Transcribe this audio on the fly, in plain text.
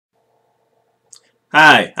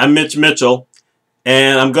Hi, I'm Mitch Mitchell,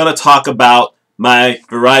 and I'm going to talk about my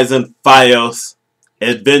Verizon FiOS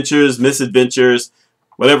adventures, misadventures,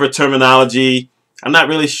 whatever terminology. I'm not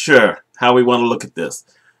really sure how we want to look at this.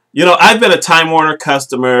 You know, I've been a Time Warner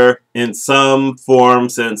customer in some form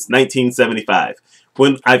since 1975.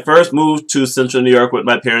 When I first moved to Central New York with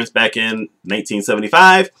my parents back in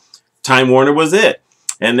 1975, Time Warner was it.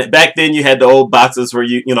 And back then you had the old boxes where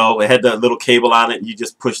it had the little cable on it and you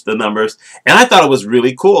just pushed the numbers. And I thought it was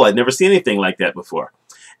really cool. I'd never seen anything like that before.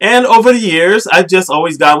 And over the years, I've just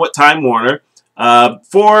always gone with Time Warner.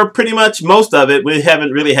 For pretty much most of it, we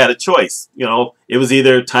haven't really had a choice. You know, it was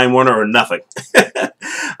either Time Warner or nothing.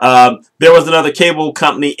 There was another cable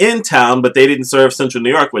company in town, but they didn't serve Central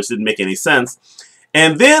New York, which didn't make any sense.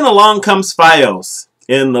 And then along comes FiOS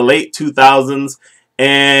in the late 2000s.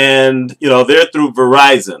 And, you know, they're through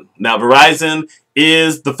Verizon. Now, Verizon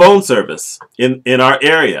is the phone service in our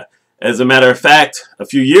area. As a matter of fact, a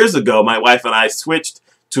few years ago, my wife and I switched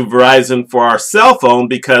to Verizon for our cell phone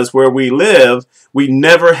because where we live, we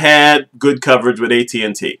never had good coverage with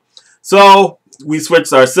AT&T. So we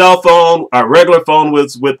switched our cell phone, our regular phone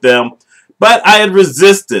was with them, but I had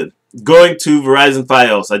resisted going to Verizon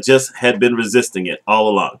FiOS. I just had been resisting it all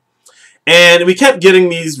along. And we kept getting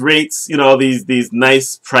these rates, you know, these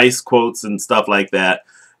nice price quotes and stuff like that.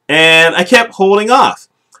 And I kept holding off.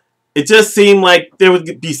 It just seemed like there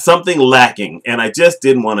would be something lacking, and I just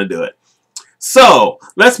didn't want to do it. So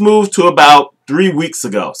let's move to about 3 weeks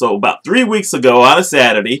ago. So about 3 weeks ago on a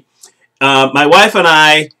Saturday, my wife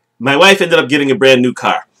ended up getting a brand new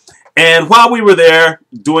car. And while we were there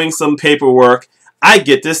doing some paperwork, I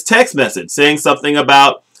get this text message saying something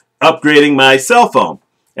about upgrading my cell phone.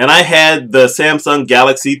 And I had the Samsung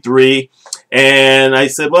Galaxy 3, and I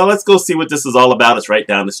said, well, let's go see what this is all about. It's right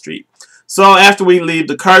down the street. So after we leave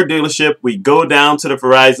the car dealership, we go down to the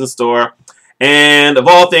Verizon store, and of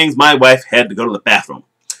all things, my wife had to go to the bathroom.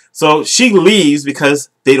 So she leaves because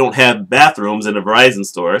they don't have bathrooms in the Verizon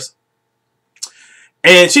stores.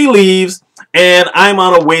 And she leaves, and I'm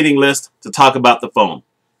on a waiting list to talk about the phone.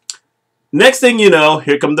 Next thing you know,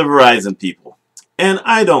 here come the Verizon people. And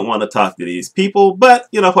I don't want to talk to these people, but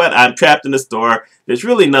you know what? I'm trapped in the store. There's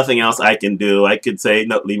really nothing else I can do. I could say,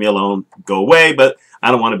 no, leave me alone, go away, but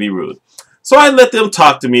I don't want to be rude. So I let them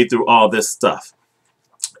talk to me through all this stuff.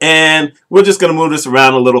 And we're just going to move this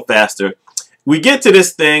around a little faster. We get to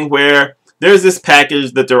this thing where there's this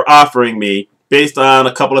package that they're offering me based on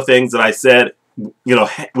a couple of things that I said, you know,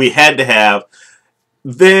 we had to have.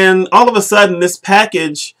 Then all of a sudden, this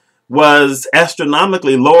package was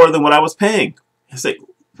astronomically lower than what I was paying. I say,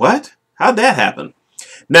 what? How'd that happen?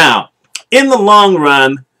 Now, in the long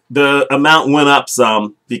run, the amount went up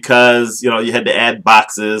some because, you know, you had to add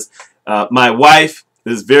boxes. My wife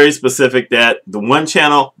is very specific that the one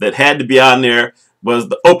channel that had to be on there was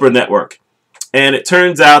the Oprah network. And it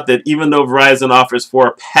turns out that even though Verizon offers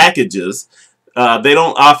 4 packages, they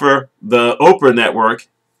don't offer the Oprah network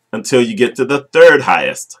until you get to the 3rd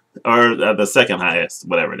highest or the 2nd highest,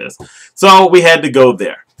 whatever it is. So we had to go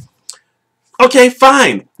there. Okay,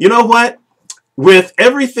 fine. You know what? With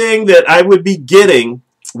everything that I would be getting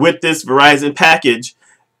with this Verizon package,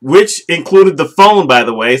 which included the phone, by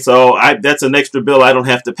the way, so that's an extra bill I don't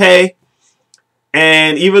have to pay.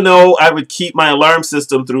 And even though I would keep my alarm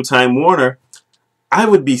system through Time Warner, I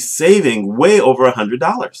would be saving way over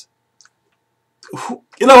 $100.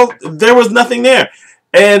 You know, there was nothing there.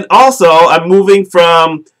 And also, I'm moving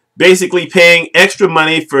from basically paying extra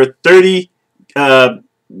money for 30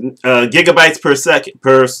 gigabytes per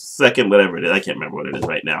second, whatever it is. I can't remember what it is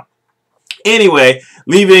right now. Anyway,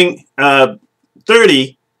 leaving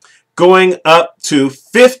 30, going up to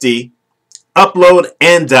 50 upload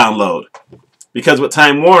and download. Because with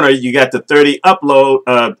Time Warner, you got the 30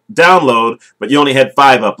 upload, download, but you only had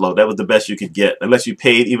 5 upload. That was the best you could get, unless you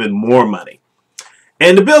paid even more money.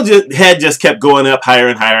 And the bill just kept going up higher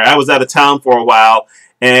and higher. I was out of town for a while,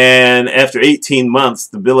 and after 18 months,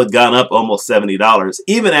 the bill had gone up almost $70,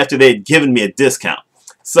 even after they'd given me a discount.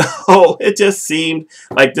 So it just seemed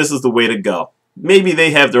like this is the way to go. Maybe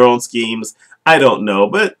they have their own schemes. I don't know,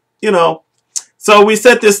 but, you know. So we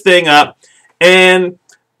set this thing up, and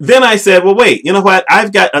then I said, well, wait, you know what?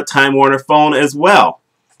 I've got a Time Warner phone as well,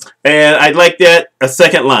 and I'd like that a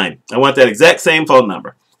second line. I want that exact same phone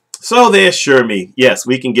number. So they assure me, yes,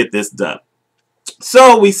 we can get this done.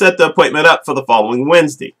 So we set the appointment up for the following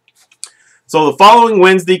Wednesday. So the following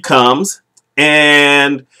Wednesday comes,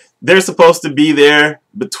 and they're supposed to be there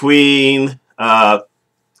between, I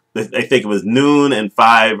think it was noon and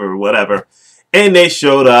 5 or whatever, and they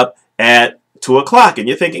showed up at 2 o'clock. And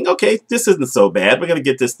you're thinking, okay, this isn't so bad. We're going to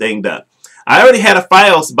get this thing done. I already had a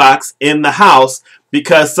FiOS box in the house,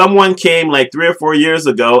 because someone came like 3 or 4 years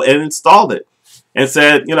ago and installed it and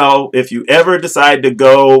said, you know, if you ever decide to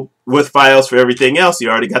go with FiOS for everything else, you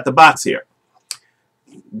already got the box here.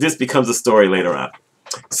 This becomes a story later on.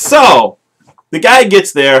 So the guy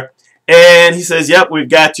gets there and he says, yep, we've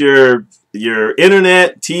got your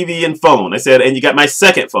internet, TV, and phone. I said, and you got my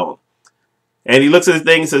second phone. And he looks at the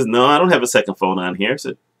thing and says, no, I don't have a second phone on here. I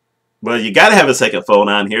said, well, you got to have a second phone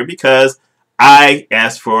on here because I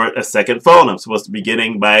asked for a second phone. I'm supposed to be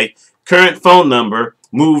getting my current phone number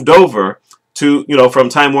moved over to, you know, from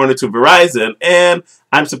Time Warner to Verizon, and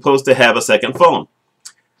I'm supposed to have a second phone.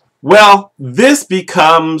 Well, this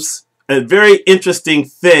becomes a very interesting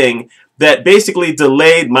thing that basically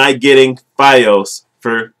delayed my getting FiOS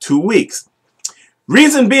for 2 weeks.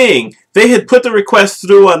 Reason being, they had put the request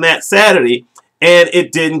through on that Saturday, and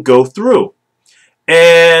it didn't go through.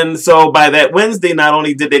 And so by that Wednesday, not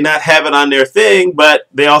only did they not have it on their thing, but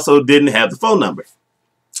they also didn't have the phone number.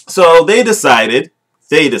 So they decided,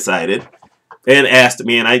 and asked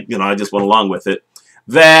me, and I just went along with it,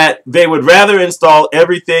 that they would rather install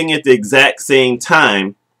everything at the exact same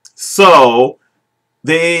time. So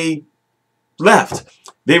they left.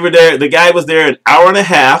 They were there. The guy was there an hour and a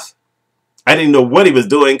half. I didn't know what he was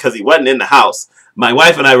doing because he wasn't in the house. My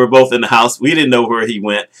wife and I were both in the house. We didn't know where he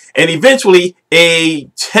went. And eventually a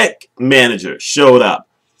tech manager showed up.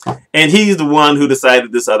 And he's the one who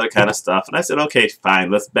decided this other kind of stuff. And I said, okay,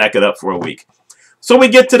 fine, let's back it up for a week. So we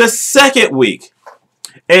get to the second week.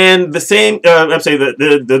 And the same, I'm saying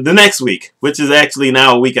the next week, which is actually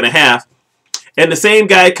now a week and a half. And the same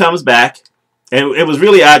guy comes back. And it was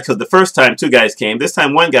really odd because the first time 2 guys came. This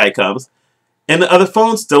time 1 guy comes. And the other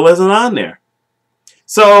phone still isn't on there.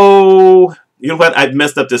 So, you know what? I've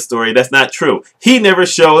messed up this story. That's not true. He never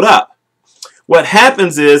showed up. What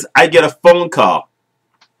happens is I get a phone call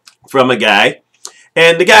from a guy.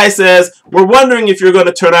 And the guy says, we're wondering if you're going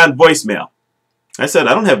to turn on voicemail. I said,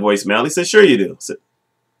 I don't have voicemail. He said, sure you do. I said,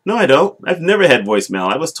 no, I don't. I've never had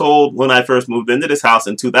voicemail. I was told when I first moved into this house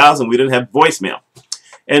in 2000, we didn't have voicemail.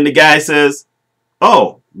 And the guy says,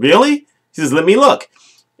 oh, really? He says, let me look.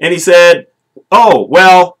 And he said, oh,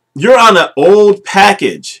 well, you're on an old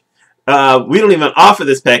package. We don't even offer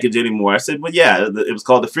this package anymore. I said, well, yeah, it was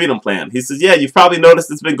called the Freedom Plan. He says, yeah, you've probably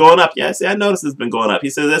noticed it's been going up. Yeah, I said, I noticed it's been going up. He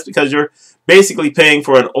says, that's because you're basically paying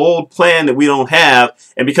for an old plan that we don't have.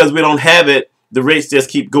 And because we don't have it, the rates just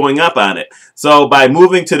keep going up on it. So by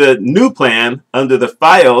moving to the new plan under the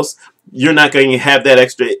FiOS, you're not going to have that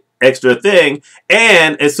extra thing.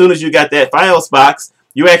 And as soon as you got that FiOS box,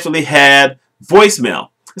 you actually had voicemail.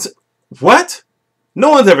 I said, what?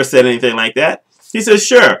 No one's ever said anything like that. He says,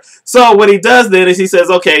 sure. So what he does then is he says,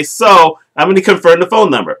 okay, so I'm going to confirm the phone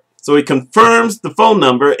number. So he confirms the phone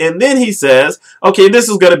number, and then he says, okay, this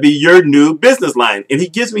is going to be your new business line. And he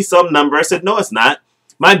gives me some number. I said, no, it's not.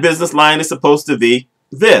 My business line is supposed to be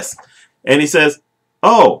this. And he says,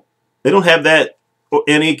 oh, they don't have that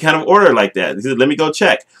any kind of order like that. He said, let me go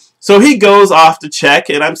check. So he goes off to check,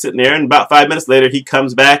 and I'm sitting there, and about 5 minutes later, he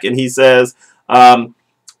comes back, and he says,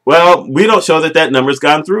 well, we don't show that that number's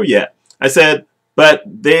gone through yet. I said, but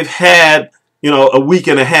they've had, a week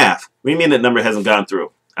and a half. What do you mean that number hasn't gone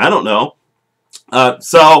through? I don't know.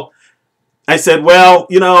 So I said, well,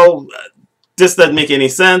 this doesn't make any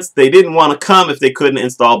sense. They didn't want to come if they couldn't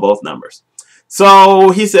install both numbers.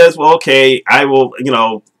 So he says, well, okay, I will,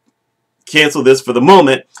 cancel this for the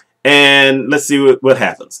moment, and let's see what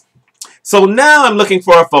happens. So now I'm looking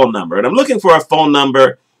for a phone number, and I'm looking for a phone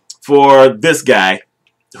number for this guy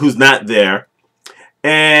who's not there.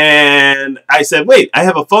 And I said, wait, I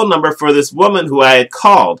have a phone number for this woman who I had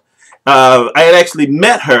called. I had actually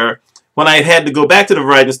met her when I had to go back to the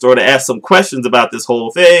Verizon store to ask some questions about this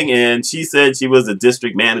whole thing, and she said she was a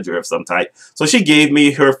district manager of some type. So she gave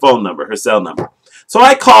me her phone number, her cell number. So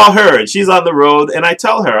I call her, and she's on the road, and I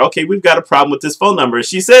tell her, okay, we've got a problem with this phone number.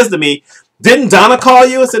 She says to me, didn't Donna call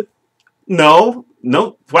you? I said, no,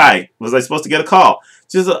 why? Was I supposed to get a call?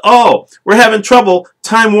 She said, oh, we're having trouble.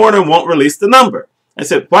 Time Warner won't release the number. I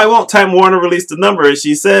said, why won't Time Warner release the number? And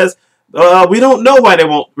she says, we don't know why they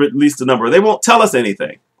won't release the number. They won't tell us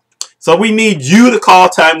anything. So we need you to call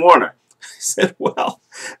Time Warner. I said, well,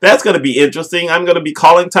 that's going to be interesting. I'm going to be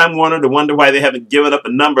calling Time Warner to wonder why they haven't given up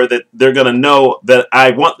a number that they're going to know that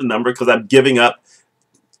I want the number because I'm giving up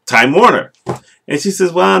Time Warner. And she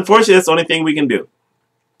says, well, unfortunately, that's the only thing we can do.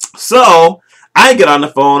 So I get on the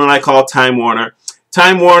phone and I call Time Warner.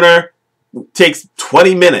 Time Warner takes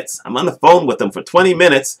 20 minutes. I'm on the phone with them for 20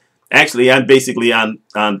 minutes. Actually, I'm basically on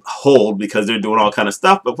hold because they're doing all kind of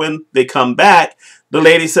stuff. But when they come back, the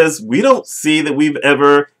lady says, we don't see that we've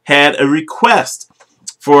ever had a request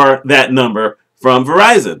for that number from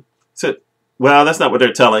Verizon. I said, well, that's not what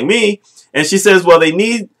they're telling me. And she says, well, we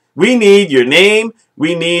need your name,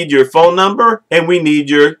 we need your phone number, and we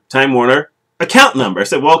need your Time Warner account number. I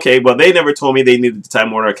said, well, okay, well, they never told me they needed the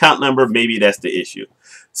Time Warner account number. Maybe that's the issue.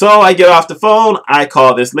 So I get off the phone. I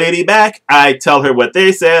call this lady back. I tell her what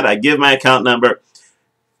they said. I give my account number.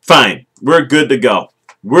 Fine. We're good to go.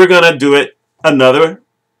 We're going to do it another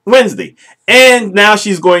Wednesday. And now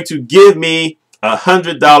she's going to give me a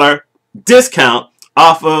 $100 discount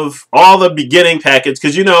off of all the beginning package,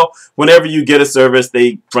 because you know, whenever you get a service,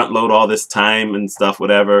 they front load all this time and stuff,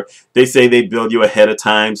 whatever. They say they bill you ahead of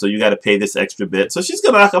time, so you got to pay this extra bit. So she's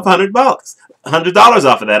gonna knock off $100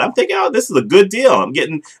 off of that. I'm thinking, oh, this is a good deal. I'm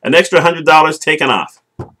getting an extra $100 taken off.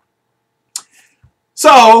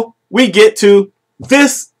 So we get to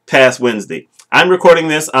this past Wednesday. I'm recording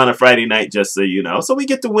this on a Friday night, just so you know. So we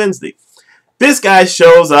get to Wednesday. This guy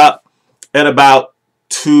shows up at about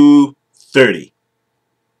 2:30.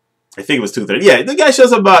 I think it was 2:30. Yeah, the guy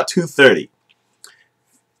shows up about 2:30.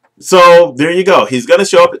 So there you go. He's going to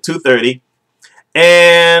show up at 2:30.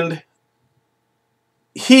 And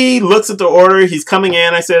he looks at the order. He's coming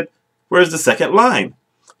in. I said, where's the second line?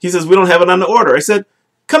 He says, we don't have it on the order. I said,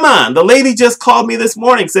 come on. The lady just called me this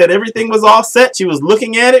morning, said everything was all set. She was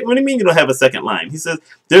looking at it. What do you mean you don't have a second line? He says,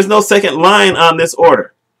 there's no second line on this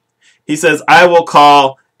order. He says, I will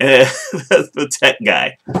call the tech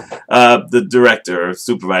guy, the director or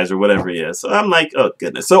supervisor, whatever he is. So I'm like, oh,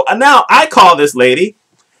 goodness. So now I call this lady,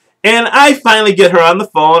 and I finally get her on the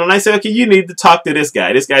phone, and I say, okay, you need to talk to this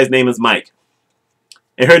guy. This guy's name is Mike.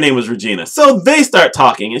 And her name was Regina. So they start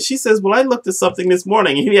talking, and she says, well, I looked at something this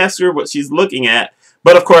morning. And he asks her what she's looking at.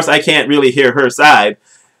 But, of course, I can't really hear her side.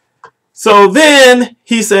 So then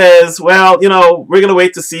he says, well, you know, we're going to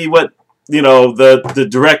wait to see what, you know, the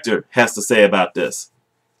director has to say about this.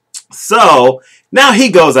 So now he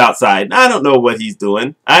goes outside. I don't know what he's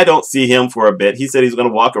doing. I don't see him for a bit. He said he's going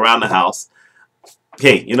to walk around the house.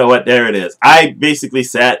 Okay, you know what? There it is. I basically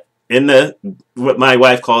sat in what my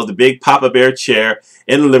wife calls the big Papa Bear chair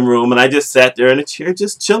in the living room, and I just sat there in a chair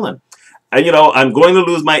just chilling. And, you know, I'm going to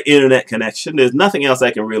lose my internet connection. There's nothing else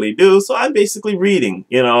I can really do, so I'm basically reading.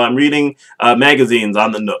 You know, I'm reading magazines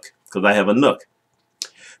on the Nook, because I have a Nook.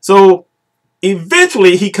 So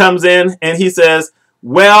eventually he comes in and he says,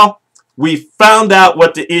 well, we found out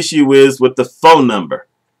what the issue is with the phone number.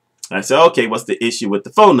 I said, okay, what's the issue with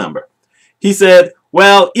the phone number? He said,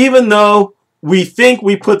 well, even though we think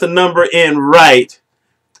we put the number in right,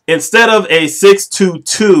 instead of a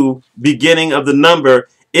 622 beginning of the number,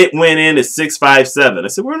 it went in as 657. I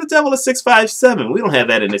said, where the devil is 657? We don't have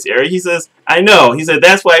that in this area. He says, I know. He said,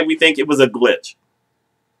 that's why we think it was a glitch.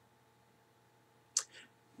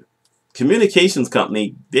 Communications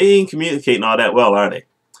company, they ain't communicating all that well, are they?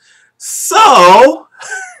 So,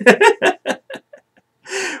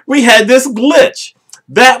 we had this glitch.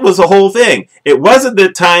 That was the whole thing. It wasn't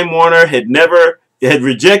that Time Warner had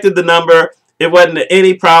rejected the number. It wasn't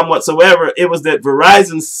any problem whatsoever. It was that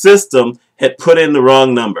Verizon's system had put in the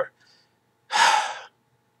wrong number.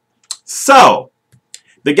 So,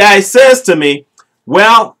 the guy says to me,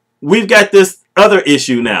 well, we've got this other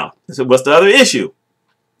issue now. I said, what's the other issue?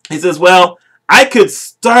 He says, well, I could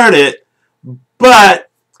start it, but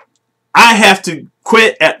I have to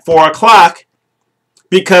quit at 4 o'clock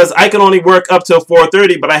because I can only work up till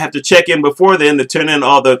 4:30, but I have to check in before then to turn in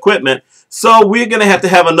all the equipment. So we're going to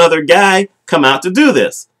have another guy come out to do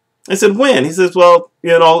this. I said, when? He says, well,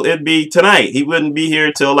 you know, it'd be tonight. He wouldn't be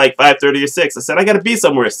here till like 5:30 or 6. I said, I got to be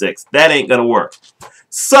somewhere at 6. That ain't going to work.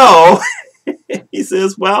 So he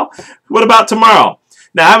says, well, what about tomorrow?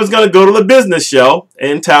 Now, I was going to go to the business show.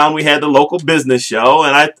 In town, we had the local business show,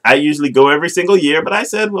 and I usually go every single year, but I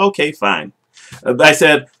said, well, okay, fine. I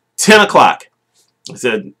said, 10 o'clock. I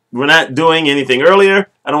said, we're not doing anything earlier.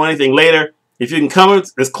 I don't want anything later. If you can come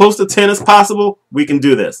as close to 10 as possible, we can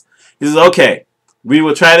do this. He says, okay, we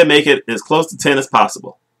will try to make it as close to 10 as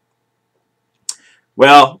possible.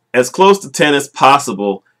 Well, as close to 10 as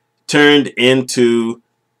possible turned into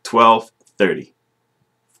 12:30.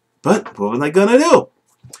 But what was I going to do?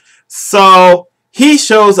 So he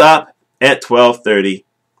shows up at 12:30,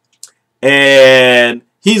 and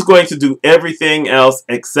he's going to do everything else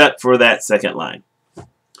except for that second line.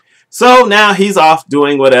 So now he's off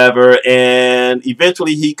doing whatever, and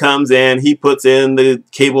eventually he comes in, he puts in the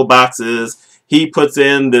cable boxes, he puts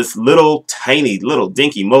in this little tiny, little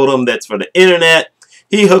dinky modem that's for the internet.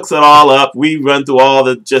 He hooks it all up. We run through all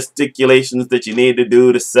the gesticulations that you need to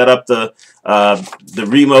do to set up the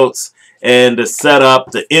remotes and to set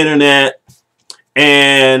up the internet.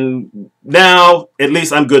 And now, at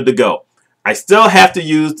least I'm good to go. I still have to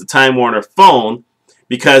use the Time Warner phone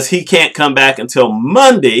because he can't come back until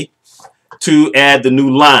Monday to add the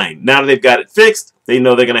new line. Now that they've got it fixed, they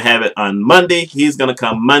know they're going to have it on Monday. He's going to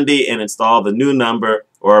come Monday and install the new number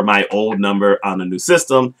or my old number on the new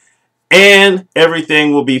system. And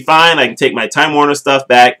everything will be fine. I can take my Time Warner stuff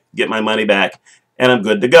back, get my money back, and I'm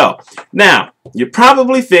good to go. Now, you're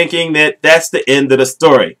probably thinking that that's the end of the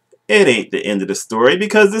story. It ain't the end of the story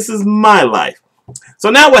because this is my life. So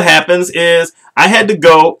now what happens is I had to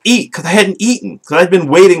go eat because I hadn't eaten because I'd been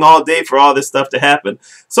waiting all day for all this stuff to happen.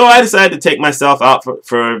 So I decided to take myself out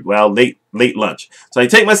for late lunch. So I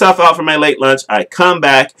take myself out for my late lunch. I come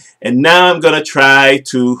back and now I'm going to try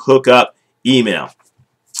to hook up email.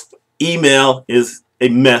 Email is a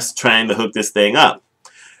mess trying to hook this thing up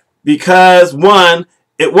because one,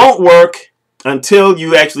 it won't work until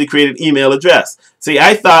you actually create an email address. See,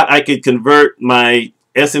 I thought I could convert my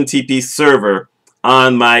SMTP server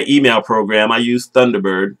on my email program. I use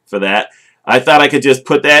Thunderbird for that. I thought I could just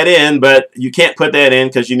put that in, but you can't put that in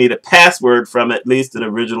because you need a password from at least an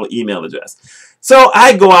original email address. So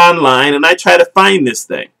I go online and I try to find this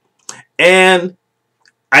thing. And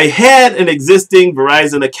I had an existing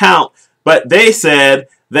Verizon account, but they said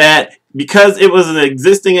that because it was an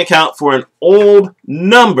existing account for an old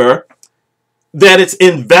number, that it's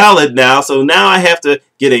invalid now. So now I have to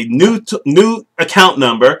get a new account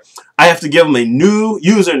number. I have to give them a new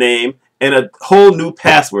username and a whole new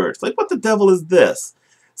password. It's like, what the devil is this?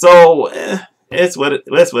 So that's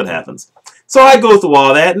what happens. So I go through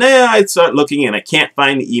all that. Now I start looking and I can't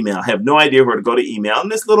find the email. I have no idea where to go to email. And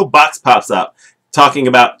this little box pops up talking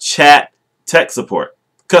about chat tech support,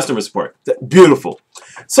 customer support. Beautiful.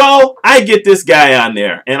 So I get this guy on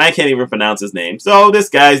there, and I can't even pronounce his name. So this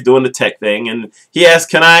guy's doing the tech thing, and he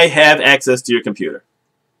asks, can I have access to your computer?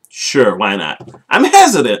 Sure, why not? I'm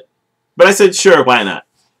hesitant, but I said, sure, why not?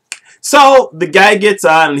 So the guy gets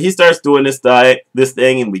on, and he starts doing this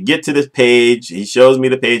thing, and we get to this page. He shows me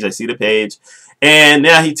the page. I see the page. And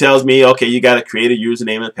now he tells me, okay, you got to create a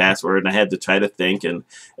username and password. And I had to try to think. And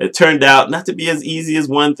it turned out not to be as easy as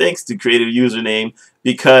one thinks to create a username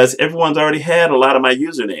because everyone's already had a lot of my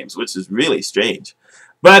usernames, which is really strange.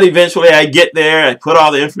 But eventually I get there. I put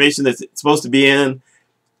all the information that's supposed to be in.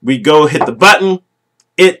 We go hit the button.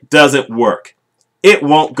 It doesn't work. It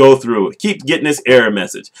won't go through. It keeps getting this error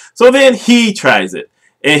message. So then he tries it.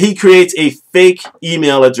 And he creates a fake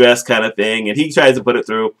email address kind of thing. And he tries to put it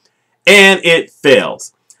through. And it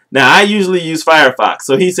fails. Now, I usually use Firefox.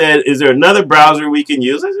 So he said, is there another browser we can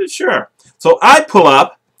use? I said, sure. So I pull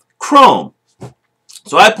up Chrome.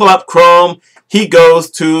 So I pull up Chrome. He goes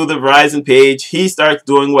to the Verizon page. He starts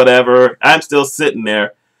doing whatever. I'm still sitting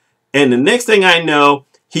there. And the next thing I know,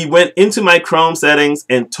 he went into my Chrome settings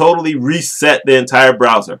and totally reset the entire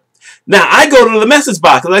browser. Now, I go to the message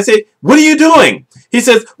box and I say, what are you doing? He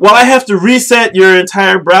says, well, I have to reset your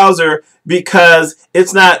entire browser because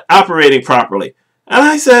it's not operating properly. And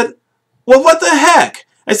I said, well, what the heck?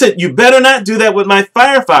 I said, you better not do that with my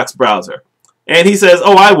Firefox browser. And he says,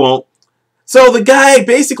 oh, I won't. So the guy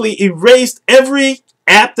basically erased every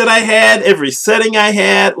app that I had, every setting I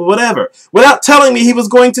had, whatever, without telling me he was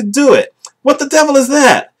going to do it. What the devil is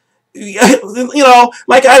that? You know,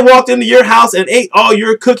 like I walked into your house and ate all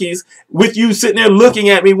your cookies with you sitting there looking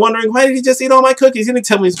at me wondering, why did he just eat all my cookies? He didn't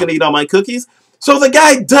tell me he's going to eat all my cookies. So the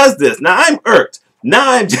guy does this. Now I'm irked.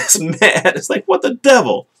 Now I'm just mad. It's like, what the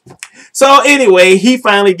devil? So anyway, he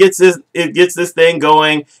finally gets this thing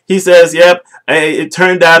going. He says, yep, it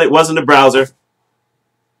turned out it wasn't a browser.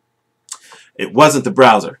 It wasn't the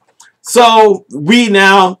browser. So we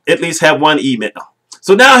now at least have one email.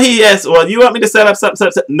 So now he asks, well, you want me to set up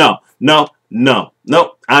something? No,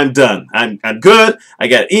 I'm done. I'm good. I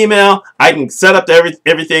got email. I can set up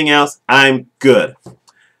everything else. I'm good.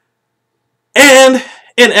 And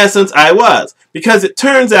in essence, I was. Because it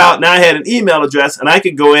turns out now I had an email address and I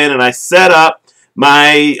could go in and I set up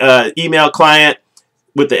my email client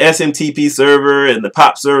with the SMTP server and the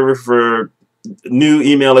POP server for new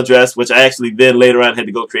email address, which I actually then later on had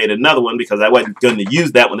to go create another one because I wasn't going to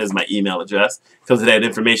use that one as my email address because it had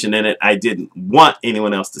information in it I didn't want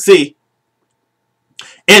anyone else to see.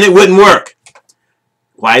 And it wouldn't work.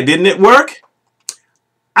 Why didn't it work?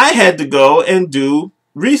 I had to go and do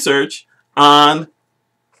research on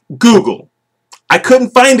Google. I couldn't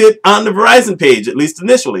find it on the Verizon page, at least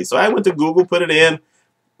initially. So I went to Google, put it in.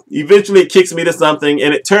 Eventually it kicks me to something,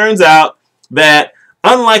 and it turns out that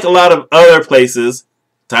unlike a lot of other places,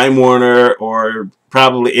 Time Warner or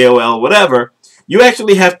probably AOL, whatever, you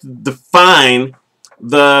actually have to define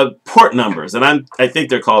the port numbers. And I think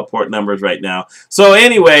they're called port numbers right now. So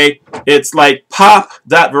anyway, it's like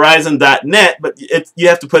pop.verizon.net, but you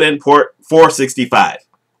have to put in port 465.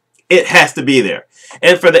 It has to be there.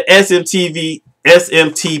 And for the SMTP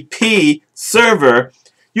server,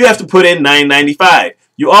 you have to put in $9.95.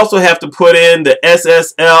 You also have to put in the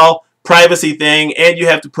SSL privacy thing, and you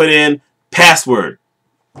have to put in password.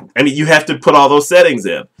 I mean, you have to put all those settings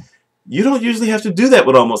in. You don't usually have to do that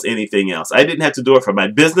with almost anything else. I didn't have to do it for my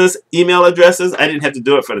business email addresses. I didn't have to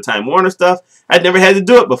do it for the Time Warner stuff. I'd never had to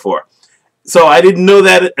do it before. So I didn't know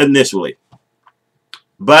that initially.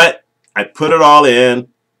 But I put it all in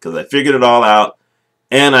because I figured it all out,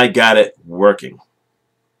 and I got it working.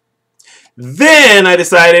 Then I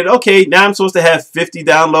decided, okay, now I'm supposed to have 50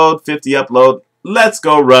 download, 50 upload. Let's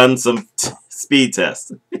go run some speed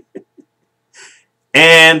tests.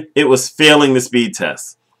 And it was failing the speed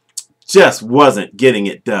test. Just wasn't getting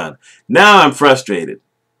it done. Now I'm frustrated.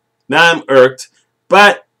 Now I'm irked.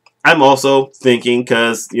 But I'm also thinking,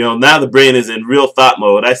 because, you know, now the brain is in real thought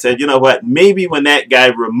mode. I said, you know what, maybe when that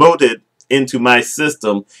guy remoted into my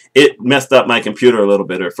system, it messed up my computer a little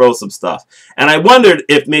bit or froze some stuff. And I wondered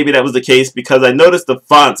if maybe that was the case because I noticed the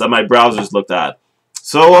fonts on my browsers looked odd.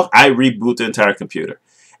 So I reboot the entire computer.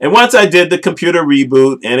 And once I did the computer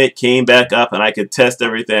reboot and it came back up and I could test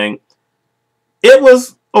everything, it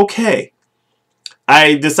was okay.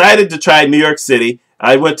 I decided to try New York City.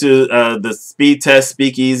 I went to the speed test,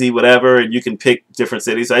 speakeasy, whatever, and you can pick different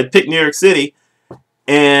cities. So I picked New York City,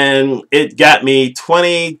 and it got me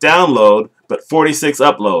 20 download, but 46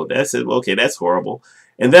 upload. I said, well, okay, that's horrible.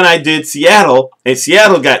 And then I did Seattle, and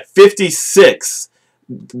Seattle got 56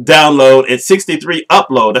 download and 63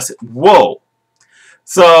 upload. I said, whoa.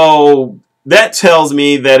 So that tells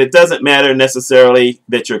me that it doesn't matter necessarily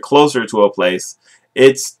that you're closer to a place.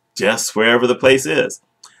 It's just wherever the place is.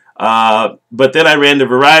 But then I ran to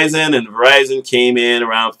Verizon, and Verizon came in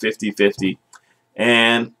around 50-50.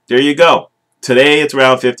 And there you go. Today it's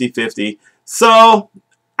around 50-50. So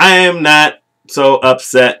I am not so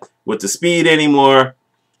upset with the speed anymore.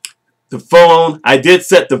 The phone, I did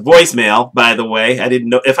set the voicemail, by the way. I didn't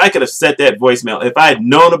know if I could have set that voicemail. If I had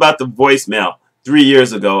known about the voicemail 3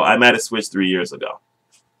 years ago, I might have switched 3 years ago.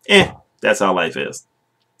 That's how life is.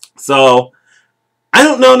 So I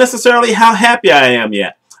don't know necessarily how happy I am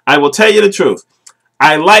yet. I will tell you the truth.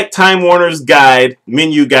 I like Time Warner's guide,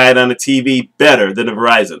 menu guide on the TV better than the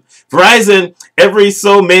Verizon. Verizon, every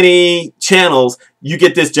so many channels, you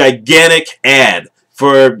get this gigantic ad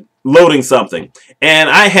for loading something. And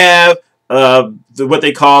I have what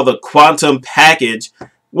they call the Quantum Package.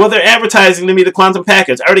 Well, they're advertising to me the Quantum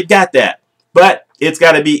Package. I already got that. But it's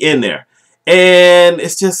got to be in there. And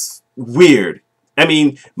it's just weird. I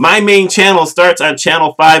mean, my main channel starts on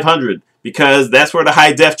channel 500. Because that's where the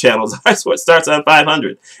high-def channels are. So it starts on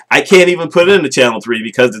 500. I can't even put it into channel 3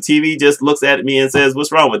 because the TV just looks at me and says,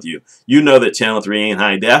 what's wrong with you? You know that channel 3 ain't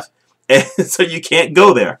high-def. And so you can't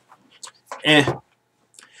go there.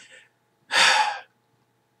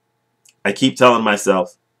 I keep telling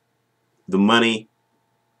myself the money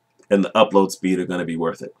and the upload speed are going to be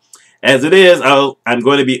worth it. As it is, I'm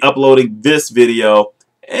going to be uploading this video.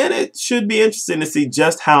 And it should be interesting to see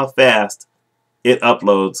just how fast it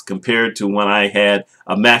uploads compared to when I had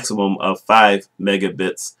a maximum of 5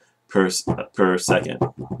 megabits per second.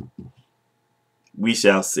 We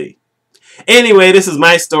shall see. Anyway, this is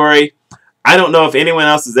my story. I don't know if anyone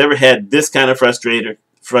else has ever had this kind of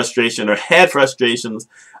frustration or had frustrations.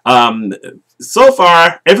 So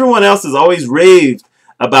far, everyone else has always raved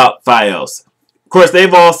about FiOS. Of course,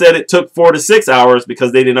 they've all said it took 4 to 6 hours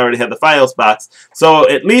because they didn't already have the FiOS box. So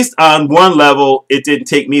at least on one level, it didn't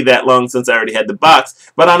take me that long since I already had the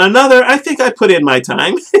box. But on another, I think I put in my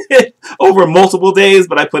time. Over multiple days,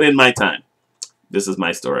 but I put in my time. This is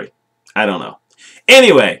my story. I don't know.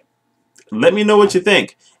 Anyway, let me know what you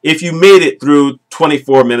think. If you made it through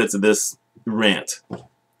 24 minutes of this rant,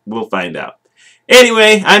 we'll find out.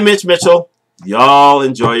 Anyway, I'm Mitch Mitchell. Y'all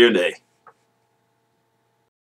enjoy your day.